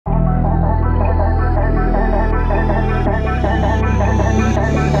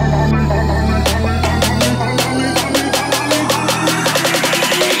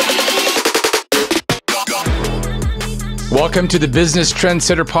Welcome to the Business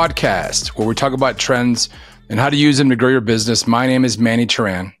Trendsetter Podcast, where we talk about trends and how to use them to grow your business. My name is Manny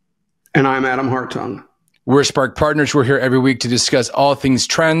Turan. And I'm Adam Hartung. We're Spark Partners. We're here every week to discuss all things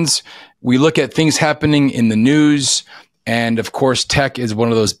trends. We look at things happening in the news. And of course, tech is one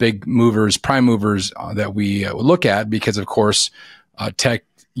of those big movers, prime movers that we look at because, of course, tech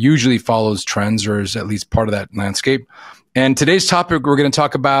usually follows trends or is at least part of that landscape. And today's topic, we're going to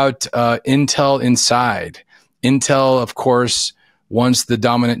talk about Intel Inside. Intel, of course, once the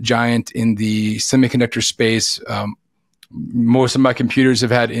dominant giant in the semiconductor space. Most of my computers have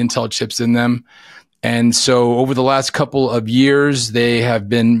had Intel chips in them. And so over the last couple of years, they have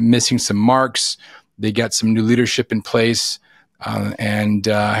been missing some marks. They got some new leadership in place and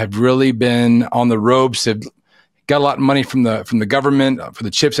have really been on the ropes. They've got a lot of money from the government for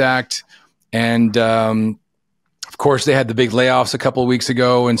the CHIPS Act. And of course, they had the big layoffs a couple of weeks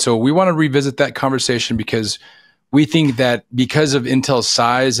ago. And so we want to revisit that conversation because we think that because of Intel's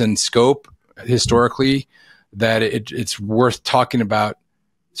size and scope historically, that it's worth talking about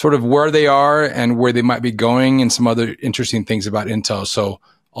sort of where they are and where they might be going and some other interesting things about Intel. So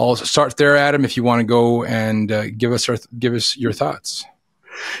I'll start there, Adam, if you want to go and give us your thoughts.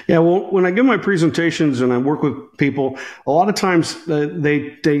 Yeah, well, when I give my presentations and I work with people, a lot of times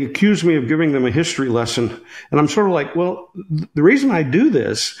they accuse me of giving them a history lesson. And I'm sort of like, well, the reason I do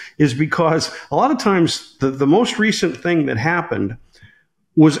this is because a lot of times the most recent thing that happened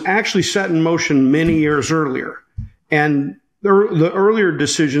was actually set in motion many years earlier. And the earlier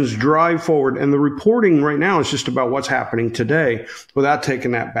decisions drive forward. And the reporting right now is just about what's happening today without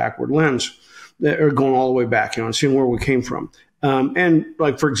taking that backward lens or going all the way back, and seeing where we came from. And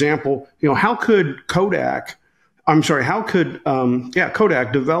like, for example, how could Kodak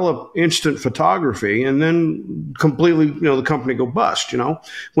develop instant photography and then completely, the company go bust,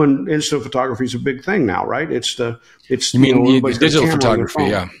 when instant photography is a big thing now, right? You mean digital photography?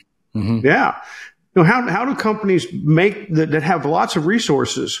 Yeah. Mm-hmm. Yeah. How do companies make that have lots of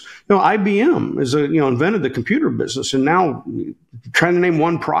resources? IBM is invented the computer business and now trying to name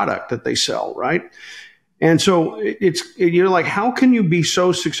one product that they sell, right? And so you're like, how can you be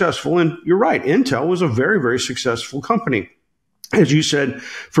so successful? And you're right. Intel was a very, very successful company. As you said,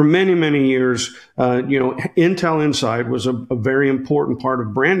 for many, many years, Intel Inside was a very important part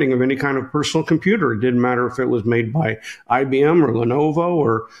of branding of any kind of personal computer. It didn't matter if it was made by IBM or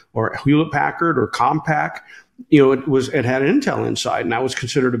Lenovo or Hewlett Packard or Compaq. It had Intel inside, and that was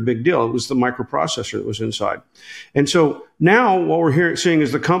considered a big deal. It was the microprocessor that was inside. And so now what we're seeing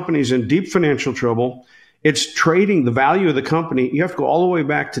is the company's in deep financial trouble. It's trading the value of the company. You have to go all the way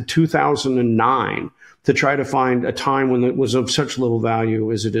back to 2009 to try to find a time when it was of such little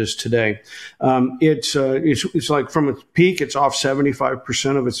value as it is today. It's like from its peak, it's off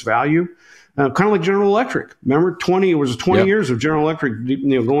 75% of its value. Kind of like General Electric. Remember, 20 years of General Electric,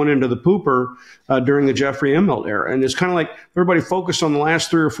 going into the pooper during the Jeffrey Immelt era. And it's kind of like everybody focused on the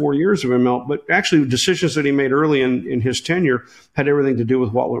last 3 or 4 years of Immelt, but actually the decisions that he made early in his tenure had everything to do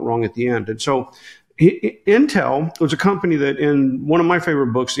with what went wrong at the end. And so Intel was a company that, in one of my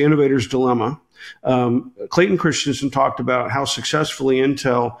favorite books, The Innovator's Dilemma, Clayton Christensen talked about how successfully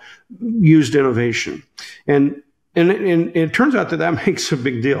Intel used innovation. And it turns out that makes a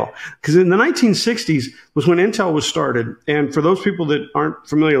big deal, because in the 1960s was when Intel was started. And for those people that aren't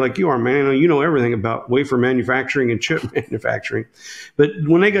familiar like you are, man, you know everything about wafer manufacturing and chip manufacturing. But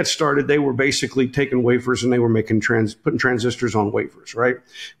when they got started, they were basically taking wafers and they were putting transistors on wafers, right?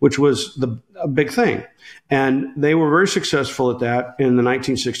 Which was a big thing. And they were very successful at that in the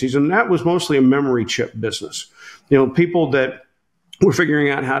 1960s. And that was mostly a memory chip business. People that we're figuring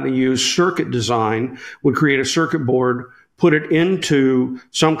out how to use circuit design, would create a circuit board, put it into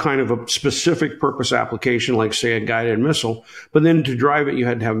some kind of a specific purpose application, like, say, a guided missile. But then to drive it, you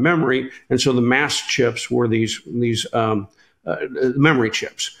had to have memory. And so the mass chips were these memory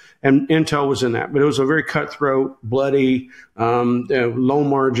chips. And Intel was in that. But it was a very cutthroat, bloody, low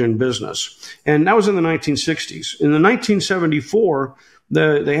margin business. And that was in the 1960s. In the 1974,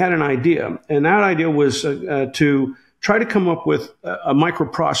 they had an idea. And that idea was to try to come up with a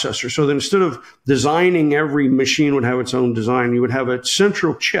microprocessor, so that instead of designing every machine would have its own design, you would have a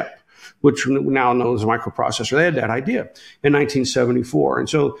central chip, which we now know as a microprocessor. They had that idea in 1974. And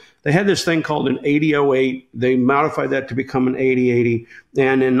so they had this thing called an 8008. They modified that to become an 8080.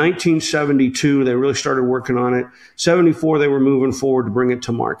 And in 1972, they really started working on it. 74, they were moving forward to bring it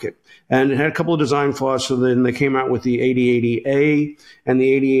to market. And it had a couple of design flaws, so then they came out with the 8080A, and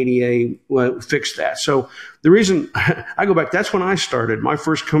the 8080A fixed that. So the reason I go back, that's when I started. My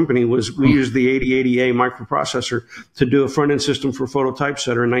first company was, we used the 8080A microprocessor to do a front-end system for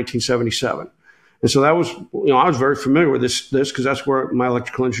phototypesetter in 1977. And so that was, I was very familiar with this because that's where my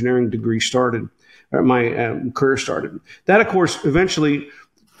electrical engineering degree started, or my career started. That, of course, eventually,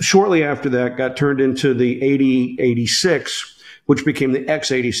 shortly after that, got turned into the 8086, which became the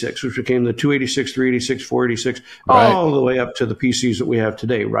x86, which became the 286, 386, 486, all the way up to the PCs that we have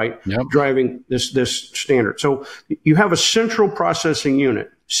today, right? Yep. Driving this standard. So you have a central processing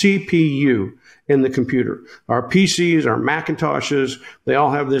unit, CPU, in the computer. Our PCs, our Macintoshes, they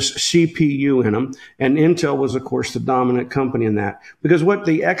all have this CPU in them. And Intel was, of course, the dominant company in that. Because what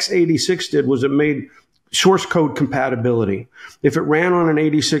the x86 did was it made source code compatibility. If it ran on an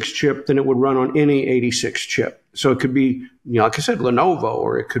 86 chip, then it would run on any 86 chip. So it could be, like I said, Lenovo,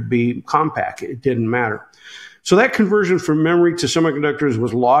 or it could be Compaq. It didn't matter. So that conversion from memory to semiconductors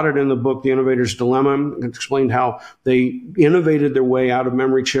was lauded in the book, The Innovator's Dilemma. It explained how they innovated their way out of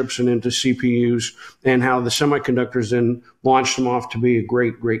memory chips and into CPUs, and how the semiconductors then launched them off to be a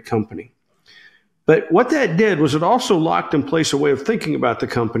great, great company. But what that did was it also locked in place a way of thinking about the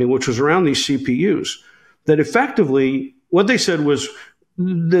company, which was around these CPUs, that effectively what they said was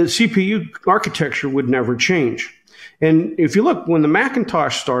the CPU architecture would never change. And if you look, when the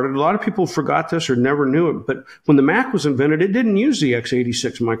Macintosh started, a lot of people forgot this or never knew it, but when the Mac was invented, it didn't use the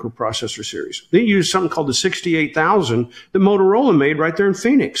x86 microprocessor series. They used something called the 68000 that Motorola made right there in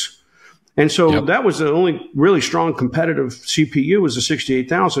Phoenix. And so that was the only really strong competitive CPU, was the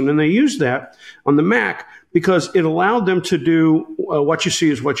 68000. And they used that on the Mac because it allowed them to do what you see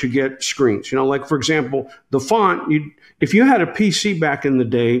is what you get screens. Like, for example, the font, if you had a PC back in the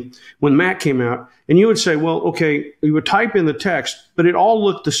day when Mac came out, and you would say, well, okay, you would type in the text, but it all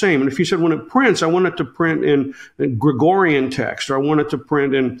looked the same. And if you said, when it prints, I want it to print in Gregorian text, or I want it to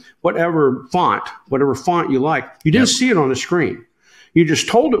print in whatever font you like, you didn't see it on the screen. You just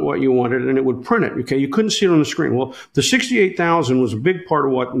told it what you wanted, and it would print it. Okay, you couldn't see it on the screen. Well, the 68000 was a big part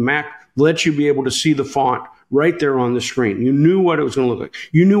of what Mac lets you be able to see the font right there on the screen. You knew what it was going to look like.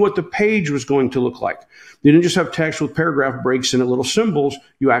 You knew what the page was going to look like. You didn't just have text with paragraph breaks and little symbols.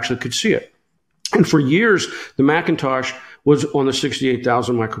 You actually could see it. And for years, the Macintosh was on the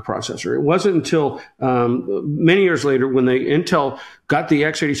 68000 microprocessor. It wasn't until many years later, when Intel got the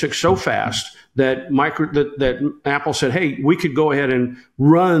x86 so fast that Apple said, hey, we could go ahead and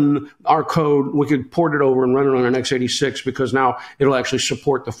run our code. We could port it over and run it on an x86 because now it'll actually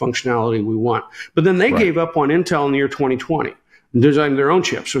support the functionality we want. But then they gave up on Intel in the year 2020. Designing their own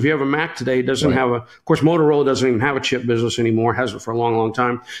chips. So if you have a Mac today, it doesn't have of course, Motorola doesn't even have a chip business anymore, hasn't for a long, long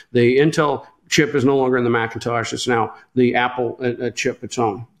time. The Intel chip is no longer in the Macintosh. It's now the Apple chip its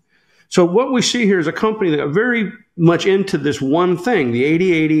own. So what we see here is a company that got very much into this one thing, the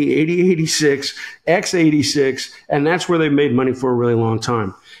 8080, 8086, x86, and that's where they made money for a really long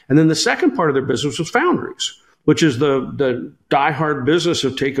time. And then the second part of their business was foundries, which is the diehard business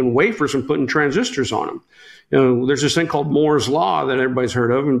of taking wafers and putting transistors on them. There's this thing called Moore's Law that everybody's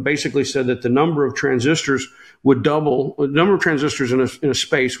heard of, and basically said that the number of transistors would double, the number of transistors in a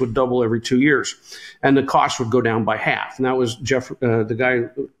space would double every 2 years, and the cost would go down by half. And that was the guy,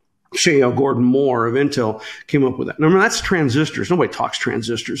 J.L. Gordon Moore of Intel, came up with that. Remember, that's transistors. Nobody talks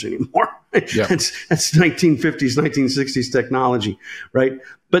transistors anymore. That's 1950s, 1960s technology, right?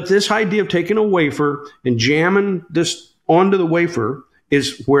 But this idea of taking a wafer and jamming this onto the wafer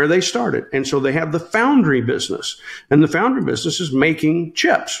is where they started. And so they have the foundry business. And the foundry business is making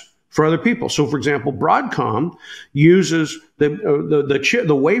chips for other people. So, for example, Broadcom uses the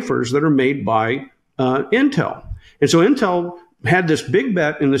wafers that are made by Intel. And so Intel had this big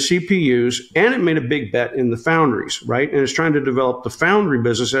bet in the CPUs, and it made a big bet in the foundries, right? And it's trying to develop the foundry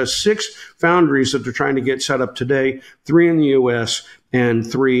business. It has 6 foundries that they're trying to get set up today, 3 in the U.S. and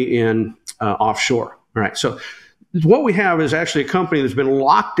 3 in offshore. All right, so what we have is actually a company that's been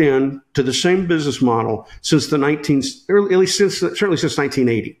locked in to the same business model since certainly since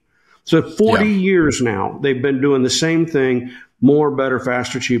 1980. So 40 years now, they've been doing the same thing: more, better,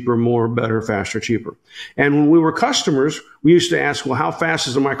 faster, cheaper, more, better, faster, cheaper. And when we were customers, we used to ask, well, how fast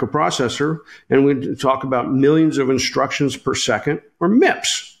is a microprocessor? And we'd talk about millions of instructions per second, or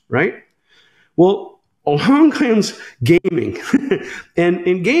MIPS, right? Well, along comes gaming. And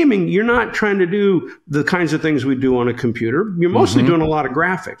in gaming, you're not trying to do the kinds of things we do on a computer. You're mostly doing a lot of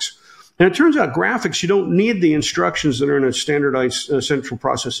graphics. And it turns out graphics, you don't need the instructions that are in a standardized central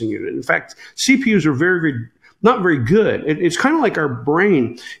processing unit. In fact, CPUs are not very good. It's kind of like our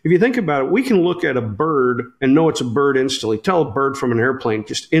brain. If you think about it, we can look at a bird and know it's a bird instantly, tell a bird from an airplane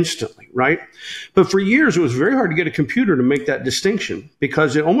just instantly, right? But for years, it was very hard to get a computer to make that distinction,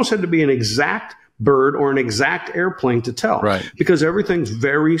 because it almost had to be an exact bird or an exact airplane to tell, right? Because everything's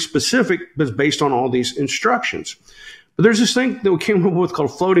very specific, but it's based on all these instructions. But there's this thing that we came up with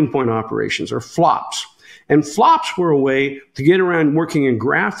called floating point operations, or flops. And flops were a way to get around working in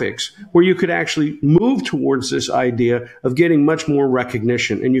graphics where you could actually move towards this idea of getting much more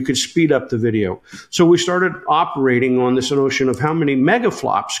recognition, and you could speed up the video. So we started operating on this notion of how many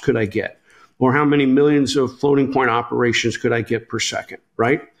megaflops could I get, or how many millions of floating point operations could I get per second,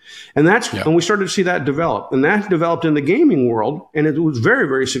 right? And and we started to see that develop. And that developed in the gaming world, and it was very,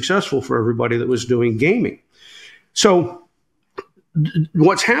 very successful for everybody that was doing gaming. So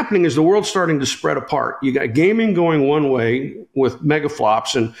what's happening is the world's starting to spread apart. You got gaming going one way with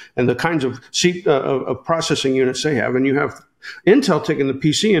megaflops and the kinds of processing units they have, and you have Intel taking the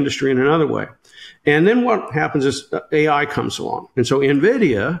PC industry in another way. And then what happens is AI comes along. And so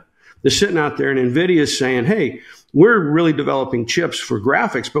NVIDIA is sitting out there, and NVIDIA is saying, hey, we're really developing chips for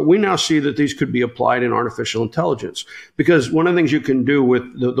graphics, but we now see that these could be applied in artificial intelligence. Because one of the things you can do with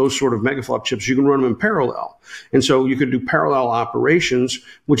those sort of megaflop chips, you can run them in parallel. And so you could do parallel operations,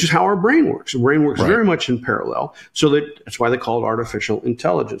 which is how our brain works. The brain works very much in parallel. So that's why they call it artificial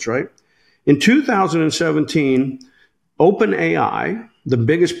intelligence, right? In 2017, OpenAI, the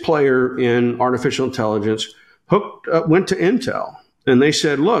biggest player in artificial intelligence, went to Intel, and they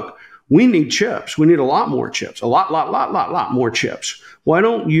said, look, we need chips. We need a lot more chips, a lot more chips. Why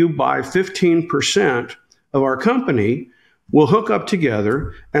don't you buy 15% of our company? We'll hook up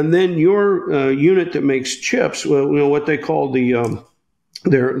together, and then your unit that makes chips, what they call their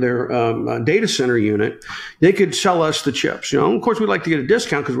data center unit, they could sell us the chips. Of course, we'd like to get a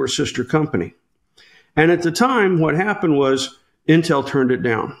discount because we're a sister company. And at the time, what happened was Intel turned it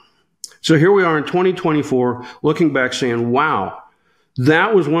down. So here we are in 2024, looking back saying, wow,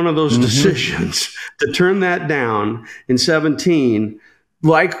 that was one of those decisions to turn that down in 17,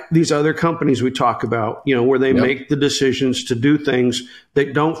 like these other companies we talk about, where they make the decisions to do things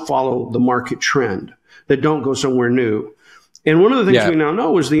that don't follow the market trend, that don't go somewhere new. And one of the things we now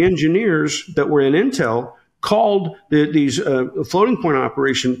know is the engineers that were in Intel called these floating point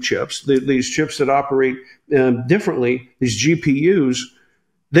operation chips, these chips that operate differently, these GPUs,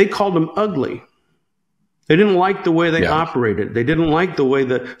 they called them ugly. They didn't like the way they operated. They didn't like the way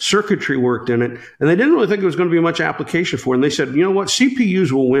the circuitry worked in it. And they didn't really think there was going to be much application for it. And they said, you know what?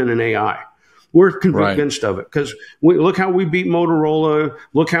 CPUs will win in AI. We're convinced of it because look how we beat Motorola.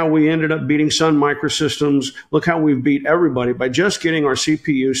 Look how we ended up beating Sun Microsystems. Look how we beat everybody by just getting our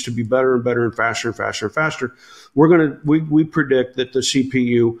CPUs to be better and better and faster and faster and faster. We predict that the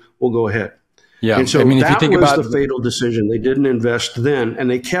CPU will go ahead. Yeah. And so if you think about the fatal decision. They didn't invest then,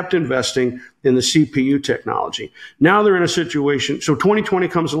 and they kept investing in the CPU technology. Now they're in a situation. So 2020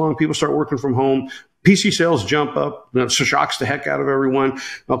 comes along, people start working from home. PC sales jump up, shocks the heck out of everyone.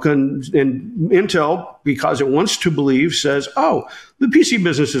 And Intel, because it wants to believe, says, oh, the PC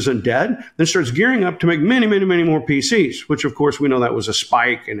business isn't dead, then starts gearing up to make many, many, many more PCs, which, of course, we know that was a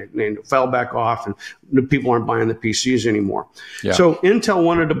spike, and it fell back off, and the people aren't buying the PCs anymore. Yeah. So Intel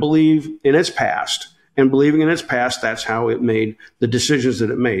wanted to believe in its past, and believing in its past, that's how it made the decisions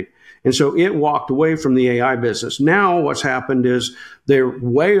that it made. And so it walked away from the AI business. Now what's happened is they're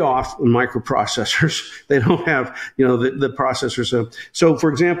way off in microprocessors. They don't have, the processors. So for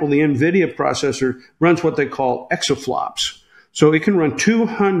example, the NVIDIA processor runs what they call exaflops. So it can run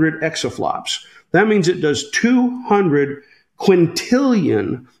 200 exaflops. That means it does 200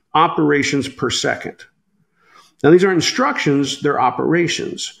 quintillion operations per second. Now these aren't instructions, they're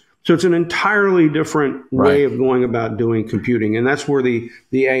operations. So it's an entirely different way of going about doing computing. And that's where the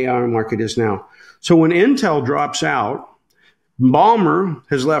AI market is now. So when Intel drops out, Ballmer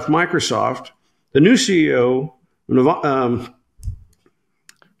has left Microsoft. The new CEO,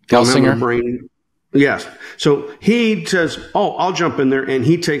 Gelsinger. Yes. So he says, oh, I'll jump in there. And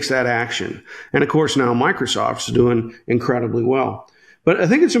he takes that action. And of course, now Microsoft's doing incredibly well. But I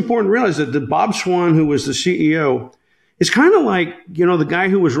think it's important to realize that the Bob Swan, who was the CEO, it's kind of like, the guy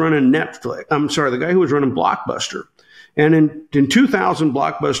who was running the guy who was running Blockbuster. And in 2000,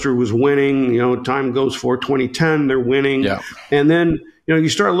 Blockbuster was winning, time goes for 2010, they're winning. Yeah. And then, you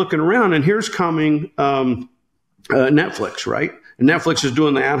start looking around, and here's coming Netflix, right? And Netflix is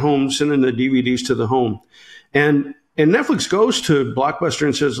doing the at-home, sending the DVDs to the home. And Netflix goes to Blockbuster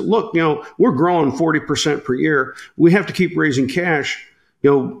and says, look, we're growing 40% per year. We have to keep raising cash.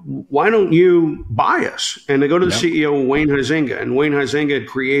 Why don't you buy us? And they go to the CEO, Wayne Huizenga. And Wayne Huizenga had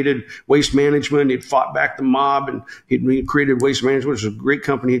created Waste Management. He'd fought back the mob, and he created Waste Management, which was a great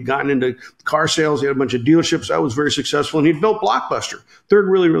company. He'd gotten into car sales. He had a bunch of dealerships. That was very successful. And he'd built Blockbuster, third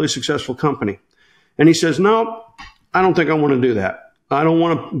really, really successful company. And he says, no, I don't think I want to do that. I don't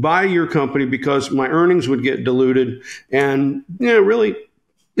want to buy your company because my earnings would get diluted. And, really,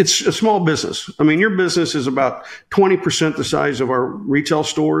 it's a small business. I mean, your business is about 20% the size of our retail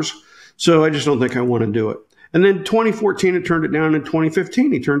stores. So I just don't think I want to do it. And then 2014, it turned it down. In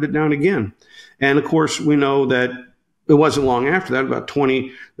 2015, he turned it down again. And of course, we know that it wasn't long after that, about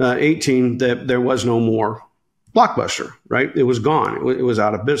 2018, that there was no more Blockbuster, right? It was gone. It was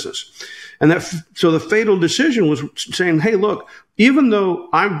out of business. And so the fatal decision was saying, hey, look, even though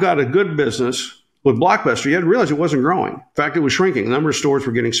I've got a good business with Blockbuster, you had to realize it wasn't growing. In fact, it was shrinking. The number of stores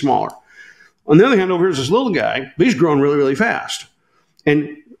were getting smaller. On the other hand, over here's this little guy, but he's growing really, really fast.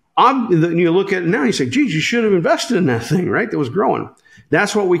 And you look at it now, and you say, geez, you should have invested in that thing, right? That was growing.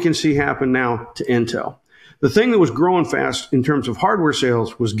 That's what we can see happen now to Intel. The thing that was growing fast in terms of hardware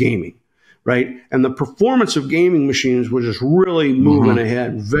sales was gaming, right? And the performance of gaming machines was just really moving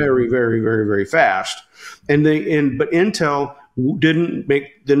ahead very, very, very, very fast. But Intel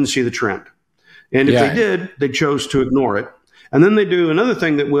didn't see the trend. And if they did, they chose to ignore it. And then they do another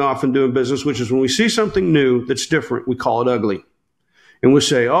thing that we often do in business, which is when we see something new that's different, we call it ugly. And we'll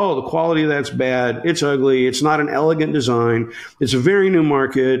say, oh, the quality of that's bad. It's ugly. It's not an elegant design. It's a very new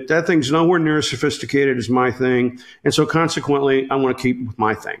market. That thing's nowhere near as sophisticated as my thing. And so consequently, I want to keep with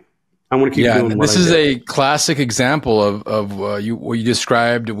my thing. I want to keep doing what I do. This is a classic example of what you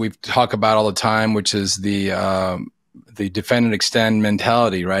described. We talk about all the time, which is the defend and extend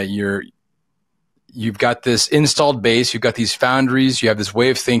mentality, right? You've got this installed base. You've got these foundries. You have this way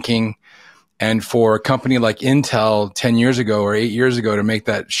of thinking. And for a company like Intel 10 years ago or 8 years ago to make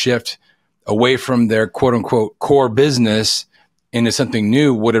that shift away from their quote unquote core business into something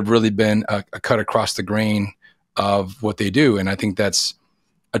new would have really been a cut across the grain of what they do. And I think that's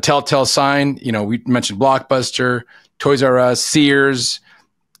a telltale sign. You know, we mentioned Blockbuster, Toys R Us, Sears,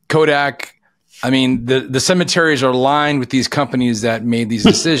 Kodak. I mean, the cemeteries are lined with these companies that made these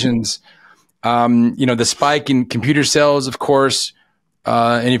decisions. You know, the spike in computer sales, of course.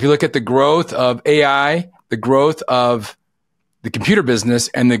 And if you look at the growth of AI, the growth of the computer business,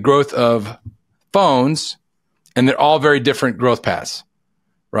 and the growth of phones, and they're all very different growth paths,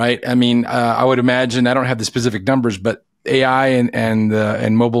 right? I mean, I would imagine, I don't have the specific numbers, but AI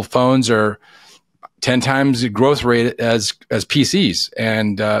and mobile phones are 10 times the growth rate as PCs.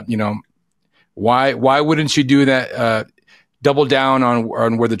 And you know, why wouldn't you do that? Double down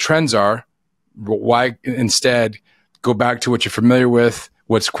on where the trends are. Why instead go back to what you're familiar with,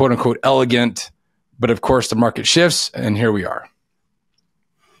 what's quote unquote elegant, but of course the market shifts, and here we are.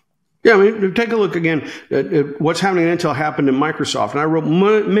 Yeah, I mean, take a look again at what's happening at Intel happened in Microsoft. And I wrote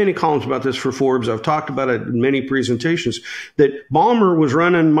many columns about this for Forbes. I've talked about it in many presentations, that Ballmer was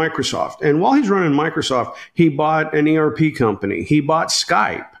running Microsoft. And while he's running Microsoft, he bought an ERP company. He bought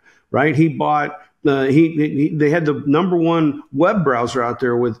Skype, right? He bought they had the #1 web browser out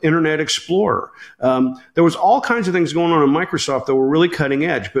there with Internet Explorer. There was all kinds of things going on in Microsoft that were really cutting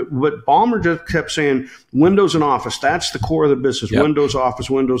edge. But Ballmer just kept saying Windows and Office, that's the core of the business. Yep. Windows, Office,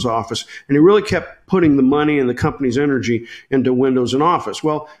 Windows, Office. And he really kept putting the money and the company's energy into Windows and Office.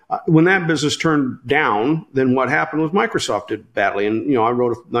 Well, when that business turned down, then what happened was Microsoft did badly. And, you know, I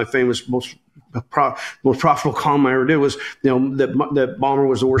wrote my famous most profitable column I ever did was, you know, that Ballmer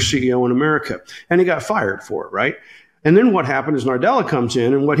was the worst CEO in America, and he got fired for it, right? And then what happened is Nadella comes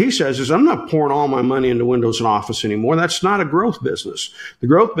in, and what he says is, I'm not pouring all my money into Windows and Office anymore. That's not a growth business. The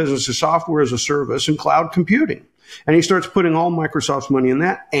growth business is software as a service and cloud computing. And he starts putting all Microsoft's money in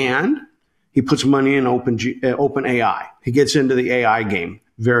that, and he puts money in open AI. He gets into the AI game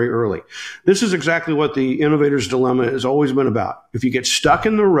very early. This is exactly what the innovator's dilemma has always been about. If you get stuck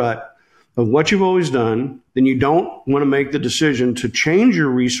in the rut of what you've always done, then you don't want to make the decision to change your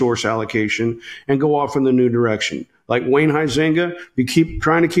resource allocation and go off in the new direction. Like Wayne Huizenga, you keep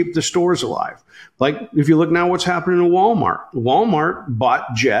trying to keep the stores alive. Like if you look now what's happening in Walmart. Walmart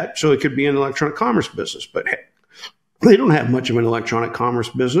bought Jet so it could be an electronic commerce business. But hey, they don't have much of an electronic commerce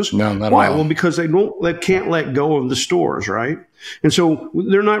business. No, not Why? at all. Well, because they can't let go of the stores, right? And so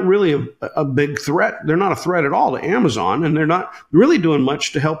they're not really a big threat. They're not a threat at all to Amazon, and they're not really doing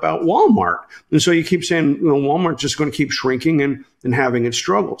much to help out Walmart. And so you keep saying, you know, Walmart's just going to keep shrinking and having its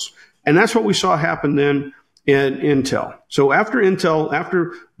struggles. And that's what we saw happen then in Intel. So after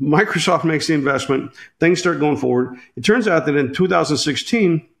Microsoft makes the investment, things start going forward. It turns out that in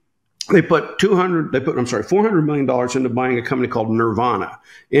 2016, they put $400 million into buying a company called Nervana,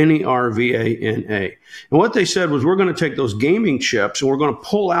 Nervana. And what they said was, we're going to take those gaming chips and we're going to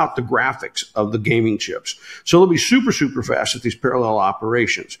pull out the graphics of the gaming chips. So they'll be super, super fast at these parallel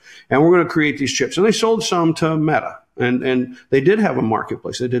operations. And we're going to create these chips. And they sold some to Meta. And they did have a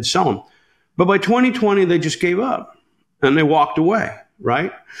marketplace. They did sell them. But by 2020, they just gave up and they walked away.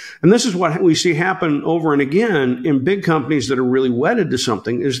 right? And this is what we see happen over and again in big companies that are really wedded to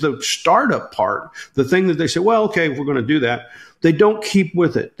something is the startup part, the thing that they say, well, okay, if we're going to do that. They don't keep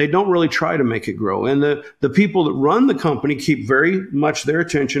with it. They don't really try to make it grow. And the people that run the company keep very much their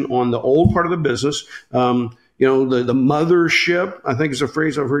attention on the old part of the business. The mothership, I think is a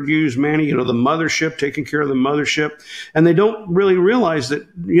phrase I've heard used, Manny, the mothership, taking care of the mothership. And they don't really realize that,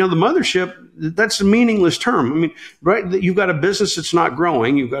 the mothership, that's a meaningless term. I mean, right? You've got a business that's not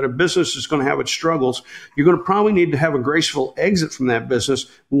growing. You've got a business that's going to have its struggles. You're going to probably need to have a graceful exit from that business.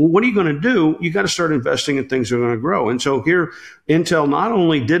 Well, what are you going to do? You got to start investing in things that are going to grow. And so here, Intel not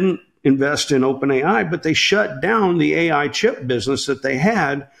only didn't invest in OpenAI, but they shut down the AI chip business that they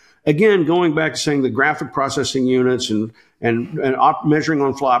had. Again, going back to saying the graphic processing units and measuring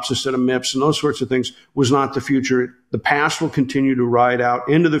on flops instead of MIPS and those sorts of things was not the future. The past will continue to ride out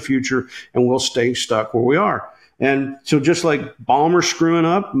into the future, and we'll stay stuck where we are. And so just like Ballmer screwing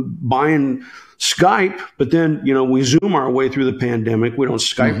up, buying Skype, but then, we Zoom our way through the pandemic. We don't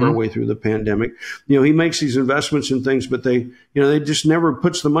Skype our way through the pandemic. He makes these investments in things, but they just never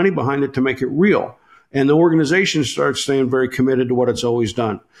puts the money behind it to make it real. And the organization starts staying very committed to what it's always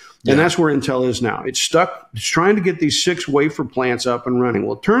done. And that's where Intel is now. It's stuck. It's trying to get these 6 wafer plants up and running.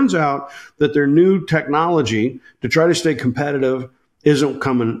 Well, it turns out that their new technology to try to stay competitive isn't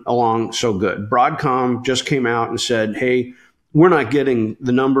coming along so good. Broadcom just came out and said, hey, we're not getting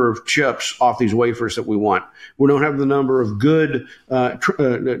the number of chips off these wafers that we want. We don't have the number of good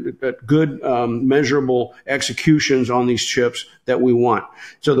measurable executions on these chips that we want.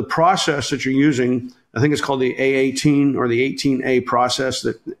 So the process that you're using, I think it's called the A18 or the 18A process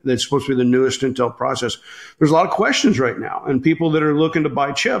that's supposed to be the newest Intel process. There's a lot of questions right now. And people that are looking to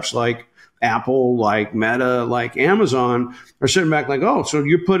buy chips like Apple, like Meta, like Amazon are sitting back like, oh, so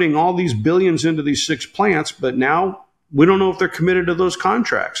you're putting all these billions into these 6 plants, but now we don't know if they're committed to those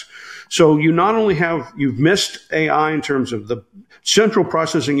contracts. So you not only you've missed AI in terms of the central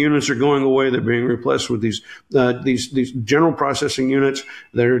processing units are going away. They're being replaced with these general processing units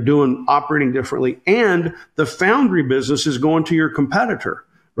that are operating differently. And the foundry business is going to your competitor,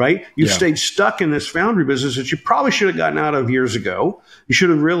 right? You've stayed stuck in this foundry business that you probably should have gotten out of years ago. You should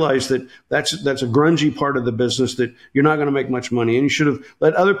have realized that that's a grungy part of the business that you're not going to make much money. And you should have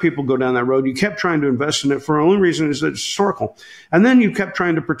let other people go down that road. You kept trying to invest in it for the only reason is that it's historical. And then you kept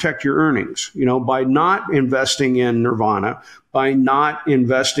trying to protect your earnings, by not investing in Nirvana, by not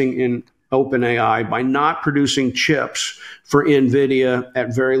investing in OpenAI, by not producing chips for NVIDIA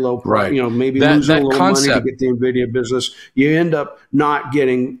at very low price, maybe losing a little money to get the NVIDIA business. You end up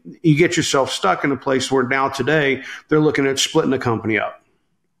you get yourself stuck in a place where now today they're looking at splitting the company up.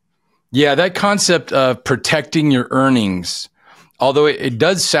 Yeah, that concept of protecting your earnings, although it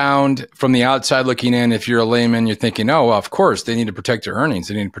does sound from the outside looking in, if you're a layman, you're thinking, oh, well, of course, they need to protect their earnings.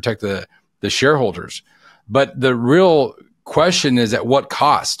 They need to protect the shareholders. But the real question is at what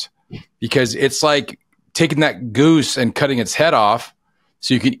cost? Because it's like taking that goose and cutting its head off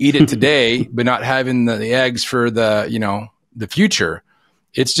so you can eat it today, but not having the eggs for the future.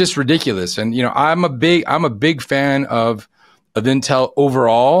 It's just ridiculous. And, I'm a big fan of Intel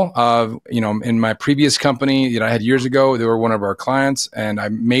overall. In my previous company that I had years ago, they were one of our clients, and I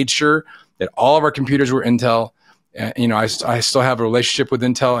made sure that all of our computers were Intel. I still have a relationship with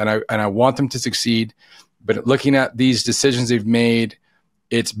Intel, and I want them to succeed. But looking at these decisions they've made,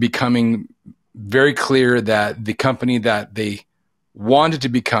 it's becoming very clear that the company that they wanted to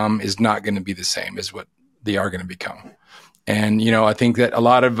become is not going to be the same as what they are going to become. And, I think that a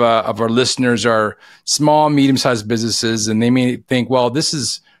lot of our listeners are small, medium-sized businesses, and they may think, well,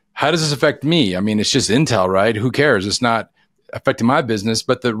 how does this affect me? I mean, it's just Intel, right? Who cares? It's not affecting my business.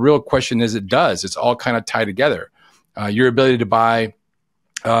 But the real question is it does. It's all kind of tied together. Your ability to buy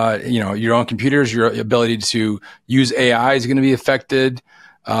your own computers, your ability to use AI is going to be affected.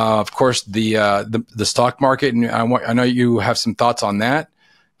 Of course, the stock market, and I know you have some thoughts on that.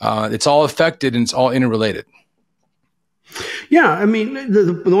 It's all affected and it's all interrelated. Yeah, I mean,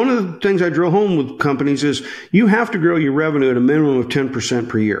 one of the things I drill home with companies is you have to grow your revenue at a minimum of 10%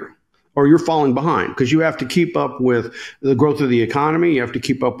 per year, or you're falling behind because you have to keep up with the growth of the economy. You have to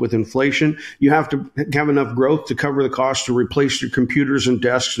keep up with inflation. You have to have enough growth to cover the cost to replace your computers and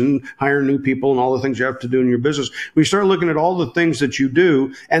desks and hire new people and all the things you have to do in your business. When you start looking at all the things that you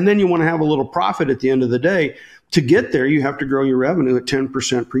do, and then you want to have a little profit at the end of the day, to get there, you have to grow your revenue at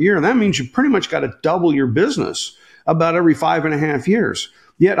 10% per year. And that means you pretty much got to double your business about every 5.5 years.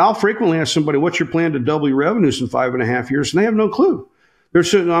 Yet I'll frequently ask somebody, what's your plan to double your revenues in 5.5 years? And they have no clue. They're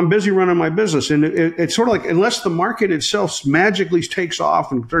saying, I'm busy running my business. And it's sort of like, unless the market itself magically takes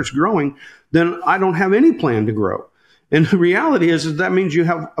off and starts growing, then I don't have any plan to grow. And the reality is that means you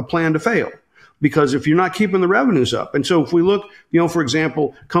have a plan to fail. Because if you're not keeping the revenues up. And so if we look, for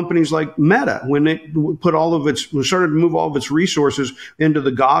example, companies like Meta, when it put started to move all of its resources into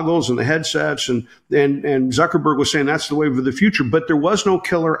the goggles and the headsets, and Zuckerberg was saying that's the way of the future, but there was no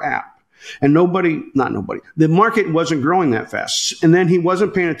killer app. And the market wasn't growing that fast. And then he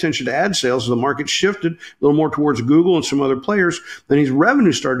wasn't paying attention to ad sales. The market shifted a little more towards Google and some other players. Then his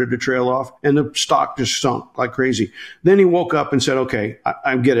revenue started to trail off and the stock just sunk like crazy. Then he woke up and said, okay,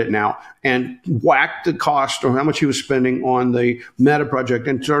 I get it now, and whacked the cost or how much he was spending on the Meta project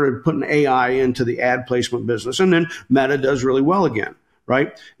and started putting AI into the ad placement business. And then Meta does really well again.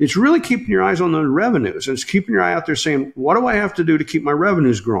 Right? It's really keeping your eyes on the revenues, and it's keeping your eye out there saying, what do I have to do to keep my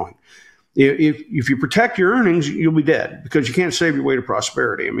revenues growing? If you protect your earnings, you'll be dead, because you can't save your way to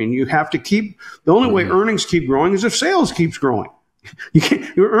prosperity. I mean, you have to the only way earnings keep growing is if sales keeps growing.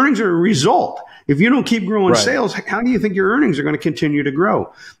 Your earnings are a result. If you don't keep growing sales, how do you think your earnings are going to continue to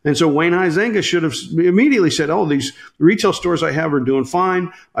grow? And so Wayne Huizenga should have immediately said, oh, these retail stores I have are doing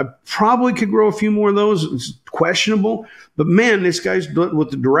fine. I probably could grow a few more of those. It's questionable. But man, these guys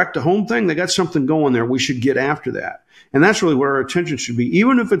with the direct to home thing, they got something going there. We should get after that. And that's really where our attention should be.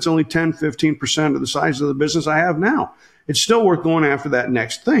 Even if it's only 10, 15% of the size of the business I have now, it's still worth going after that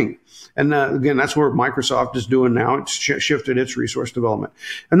next thing. And again, that's where Microsoft is doing now. It's shifted its resource development.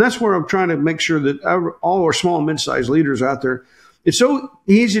 And that's where I'm trying to make sure that all our small and mid-sized leaders out there, it's so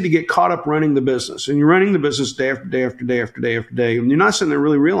easy to get caught up running the business. And you're running the business day after day after day after day after day. And you're not sitting there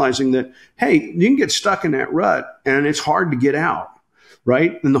really realizing that, hey, you can get stuck in that rut and it's hard to get out.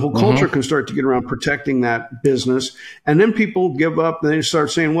 Right? And the whole culture can start to get around protecting that business. And then people give up and they start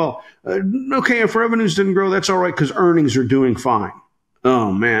saying, well, okay, if revenues didn't grow, that's all right because earnings are doing fine.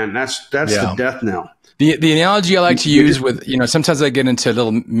 Oh, man, that's the death knell. The analogy I like to use with, sometimes I get into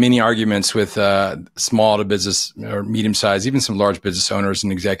little mini arguments with small to business or medium size, even some large business owners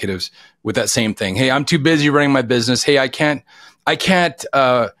and executives with that same thing. Hey, I'm too busy running my business. Hey, I can't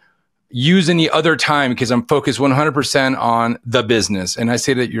use any other time because I'm focused 100% on the business. And I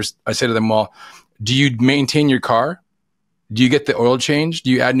say to them, well, do you maintain your car? Do you get the oil changed?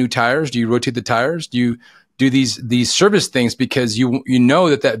 Do you add new tires? Do you rotate the tires? Do you do these service things because you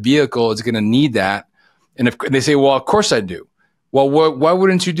know that vehicle is going to need that? And if they say, well, of course I do. Well, why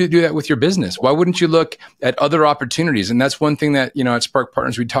wouldn't you do that with your business? Why wouldn't you look at other opportunities? And that's one thing that, at Spark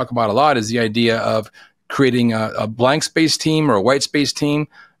Partners, we talk about a lot is the idea of creating a blank space team or a white space team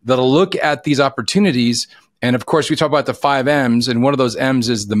that'll look at these opportunities. And of course, we talk about the 5 M's, and one of those M's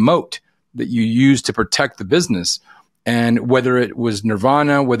is the moat that you use to protect the business. And whether it was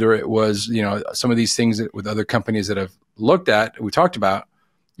Nirvana, whether it was, some of these things that with other companies that have looked at, we talked about,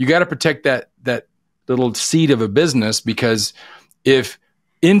 you got to protect that little seed of a business, because if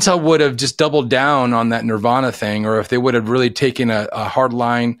Intel would have just doubled down on that Nirvana thing, or if they would have really taken a hard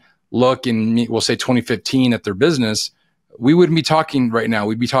line look in, we'll say 2015 at their business, we wouldn't be talking right now.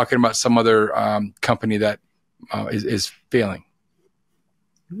 We'd be talking about some other company that is failing.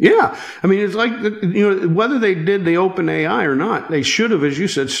 Yeah. I mean, it's like, whether they did the open AI or not, they should have, as you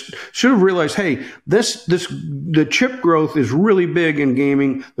said, should have realized, hey, the chip growth is really big in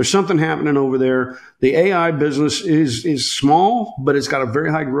gaming. There's something happening over there. The AI business is small, but it's got a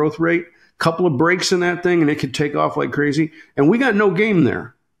very high growth rate. Couple of breaks in that thing and it could take off like crazy. And we got no game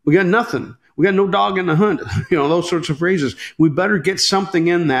there. We got nothing. We got no dog in the hunt, those sorts of phrases. We better get something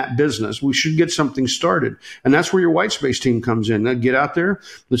in that business. We should get something started. And that's where your white space team comes in. Now get out there.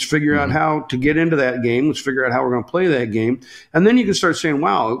 Let's figure out how to get into that game. Let's figure out how we're going to play that game. And then you can start saying,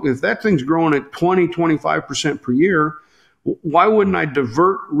 wow, if that thing's growing at 20, 25% per year, why wouldn't I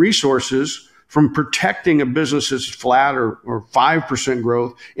divert resources from protecting a business that's flat or 5%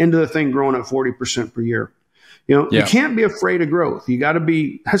 growth into the thing growing at 40% per year? You can't be afraid of growth. That's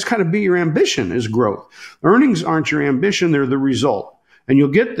got to be your ambition is growth. Earnings aren't your ambition. They're the result. And you'll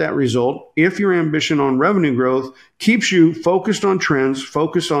get that result if your ambition on revenue growth keeps you focused on trends,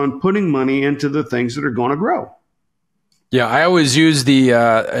 focused on putting money into the things that are going to grow. Yeah, I always use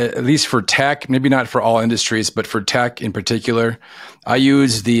at least for tech, maybe not for all industries, but for tech in particular, I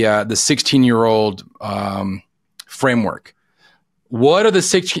use the 16-year-old framework. What are the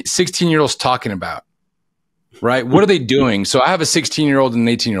 16-year-olds talking about? Right? What are they doing? So I have a 16-year-old and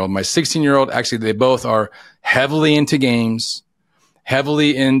an 18-year-old. My 16-year-old, actually, they both are heavily into games,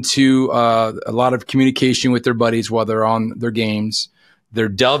 heavily into a lot of communication with their buddies while they're on their games. They're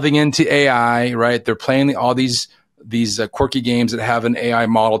delving into AI, right? They're playing all these quirky games that have an AI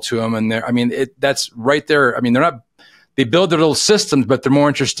model to them. And that's right there. I mean, they build their little systems, but they're more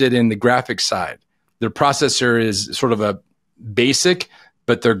interested in the graphics side. Their processor is sort of a basic,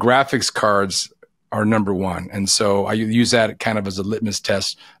 but their graphics cards are number one. And so I use that kind of as a litmus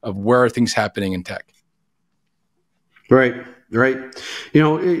test of where are things happening in tech. Right, right. You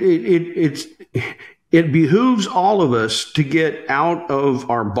know, it behooves all of us to get out of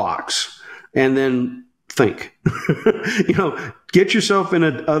our box and then think. You know, get yourself in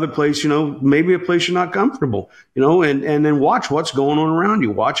another place, you know, maybe a place you're not comfortable, you know, and then watch what's going on around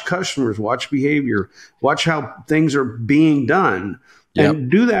you. Watch customers, watch behavior, watch how things are being done. Yep.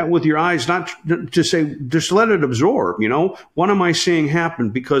 And do that with your eyes, not to say, just let it absorb, you know, what am I seeing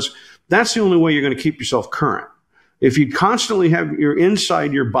happen? Because that's the only way you're going to keep yourself current. If you constantly have you're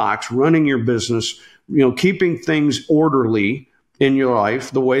inside your box, running your business, you know, keeping things orderly in your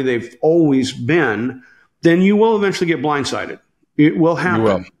life the way they've always been, then you will eventually get blindsided. It will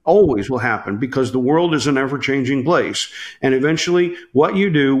happen. Always will happen, because the world is an ever-changing place. And eventually what you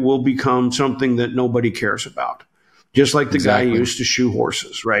do will become something that nobody cares about. Just like the guy who used to shoe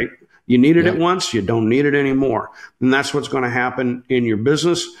horses, right? You needed it once, you don't need it anymore. And that's what's going to happen in your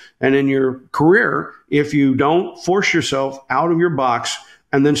business and in your career if you don't force yourself out of your box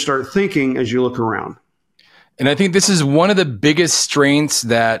and then start thinking as you look around. And I think this is one of the biggest strengths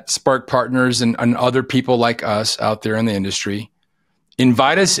that Spark Partners and other people like us out there in the industry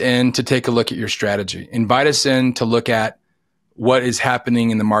invite us in to take a look at your strategy. Invite us in to look at what is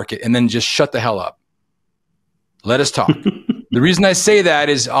happening in the market, and then just shut the hell up. Let us talk. The reason I say that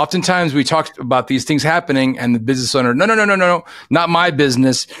is oftentimes we talk about these things happening and the business owner, no, not my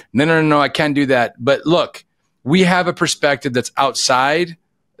business. No, I can't do that. But look, we have a perspective that's outside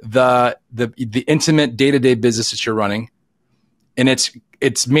the intimate day-to-day business that you're running. And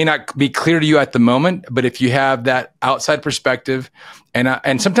it's may not be clear to you at the moment, but if you have that outside perspective,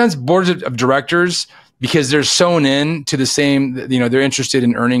 and sometimes boards of directors, because they're sewn in to the same, you know, they're interested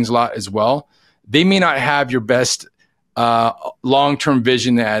in earnings a lot as well. They may not have your best long-term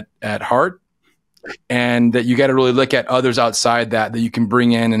vision at heart, and that you got to really look at others outside that you can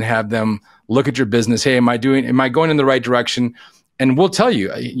bring in and have them look at your business. Hey, am I going in the right direction? And we'll tell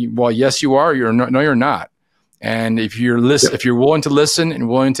you, well, yes, you are. No, you're not. And if you're willing to listen and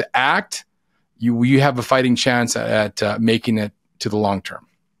willing to act, you have a fighting chance at making it to the long term.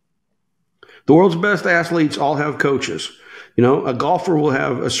 The world's best athletes all have coaches. You know, a golfer will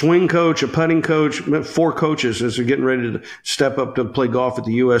have a swing coach, a putting coach, 4 coaches as they're getting ready to step up to play golf at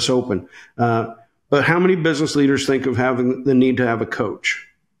the U.S. Open. But how many business leaders think of having the need to have a coach?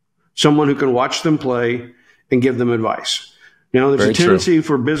 Someone who can watch them play and give them advice. Now, there's a tendency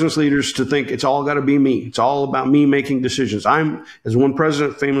for business leaders to think it's all got to be me. It's all about me making decisions. As one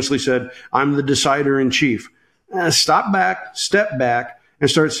president famously said, I'm the decider in chief. Step back, and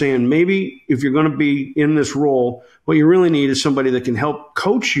start saying, maybe if you're going to be in this role, what you really need is somebody that can help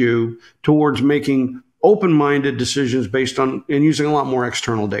coach you towards making open-minded decisions based on and using a lot more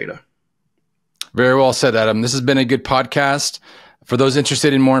external data. Very well said, Adam. This has been a good podcast. For those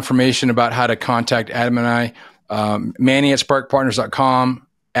interested in more information about how to contact Adam and I, Manny at sparkpartners.com,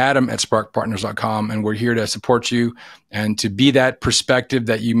 Adam at sparkpartners.com, and we're here to support you and to be that perspective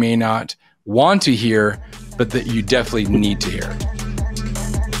that you may not want to hear, but that you definitely need to hear.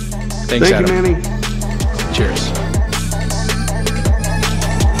 Thanks, Adam. Thank you, Manny. Cheers.